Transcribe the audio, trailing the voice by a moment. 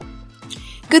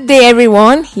Good day,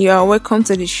 everyone. You are welcome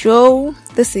to the show.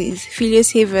 This is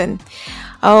Phileas Haven.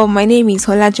 My name is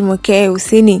Olajumoke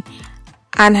Usini,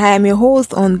 and I am your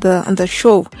host on the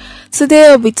show. Today,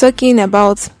 I'll be talking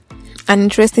about an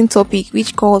interesting topic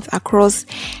which calls across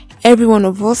every one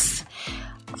of us.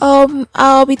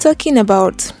 I'll be talking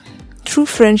about true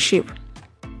friendship.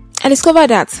 I discovered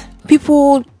that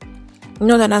people do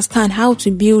not understand how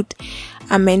to build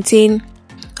and maintain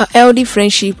a healthy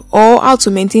friendship or how to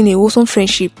maintain a wholesome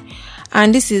friendship,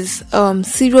 and this is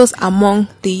serious among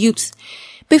the youths.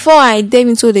 Before I dive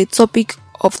into the topic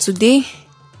of today,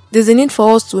 there's a need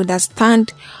for us to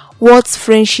understand what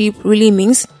friendship really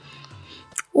means.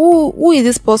 Who is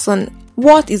this person?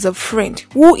 What is a friend?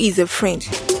 Who is a friend?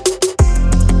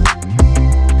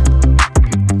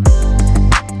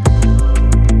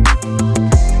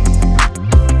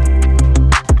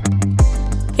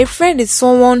 A friend is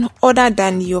someone other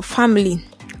than your family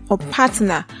or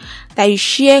partner that you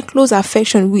share close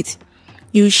affection with.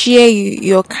 You share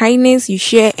your kindness, you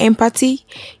share empathy,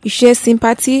 you share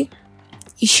sympathy,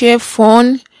 you share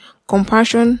fun,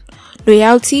 compassion,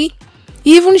 loyalty.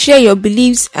 You even share your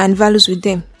beliefs and values with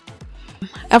them.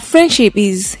 A friendship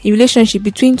is a relationship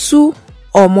between two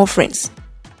or more friends.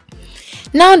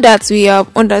 Now that we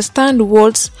have understand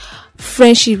what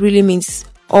friendship really means,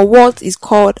 or what is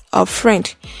called a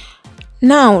friend,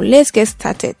 now let's get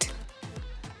started.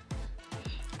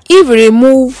 If we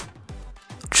remove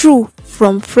true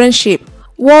from friendship,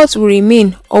 what will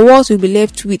remain or what will be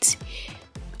left with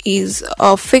is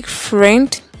a fake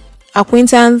friend,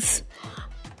 acquaintance,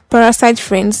 parasite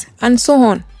friends, and so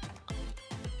on.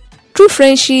 True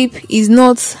friendship is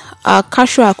not a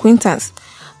casual acquaintance,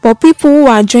 but people who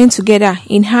are joined together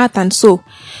in heart and soul.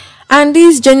 And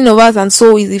this joining of heart and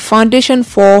soul is the foundation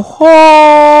for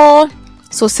all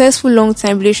successful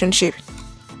long-term relationship.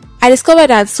 I discovered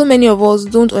that so many of us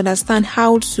don't understand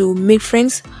how to make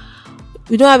friends.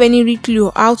 We don't have any real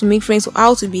clue how to make friends or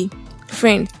how to be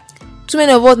friends. Too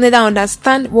many of us neither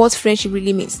understand what friendship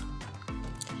really means.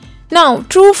 Now,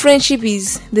 true friendship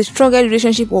is the strongest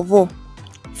relationship of all.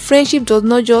 Friendship does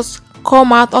not just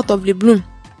come out of the blue.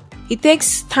 It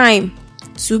takes time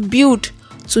to build,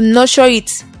 to nurture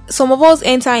it. Some of us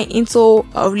enter into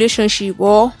a relationship,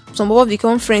 or some of us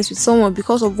become friends with someone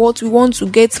because of what we want to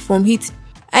get from it.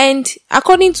 And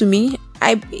according to me,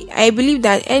 I believe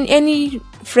that any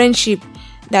friendship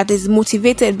that is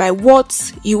motivated by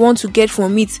what you want to get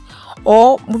from it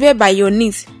or motivated by your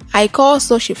needs, I call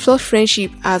such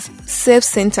friendship as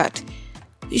self-centered.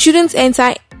 You shouldn't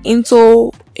enter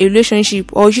into a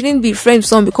relationship, or you shouldn't be friends with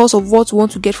someone because of what you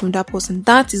want to get from that person.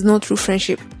 That is not true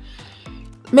friendship.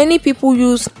 Many people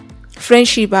use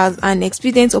friendship as an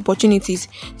expedient opportunities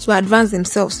to advance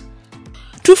themselves.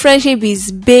 True friendship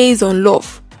is based on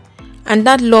love, and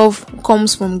that love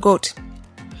comes from God.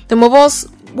 Some of us,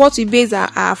 what we base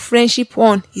our friendship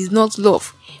on is not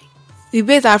love. We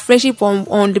base our friendship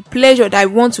on the pleasure that I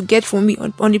want to get from it,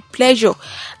 on the pleasure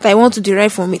that I want to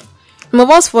derive from it. Some of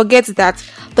us forget that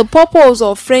the purpose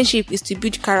of friendship is to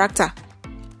build character.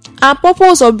 Our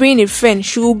purpose of being a friend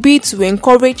should be to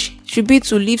encourage, should be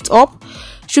to lift up,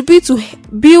 should be to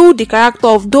build the character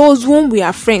of those whom we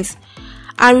are friends.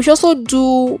 And we should also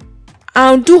do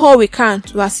all we can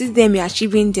to assist them in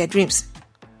achieving their dreams.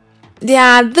 There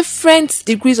are different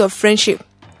degrees of friendship.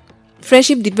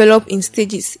 Friendship develops in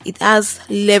stages. It has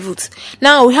levels.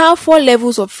 Now we have 4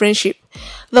 levels of friendship.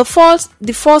 The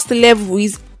first level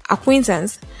is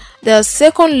acquaintance. The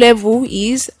second level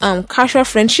is casual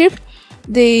friendship.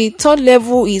 The third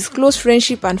level is close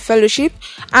friendship and fellowship,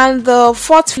 and the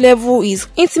fourth level is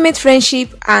intimate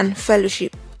friendship and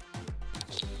fellowship.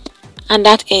 And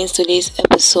that ends today's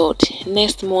episode.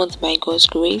 Next month, by God's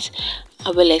grace,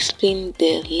 I will explain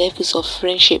the levels of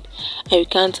friendship, and you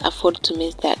can't afford to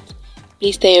miss that.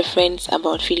 Please tell your friends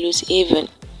about Phileas Haven.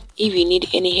 If you need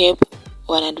any help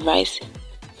or an advice,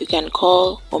 you can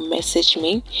call or message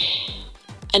me.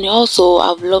 And also,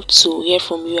 I'd love to hear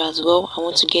from you as well. I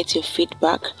want to get your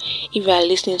feedback. If you are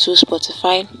listening to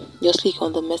Spotify, just click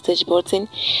on the message button.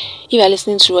 If you are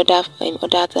listening to other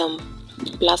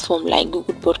platforms like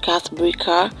Google Podcast,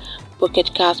 Breaker,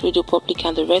 Pocket Cast, Radio Public,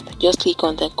 and the rest, just click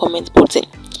on the comment button.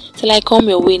 Till I come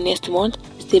your way next month,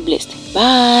 stay blessed.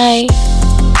 Bye.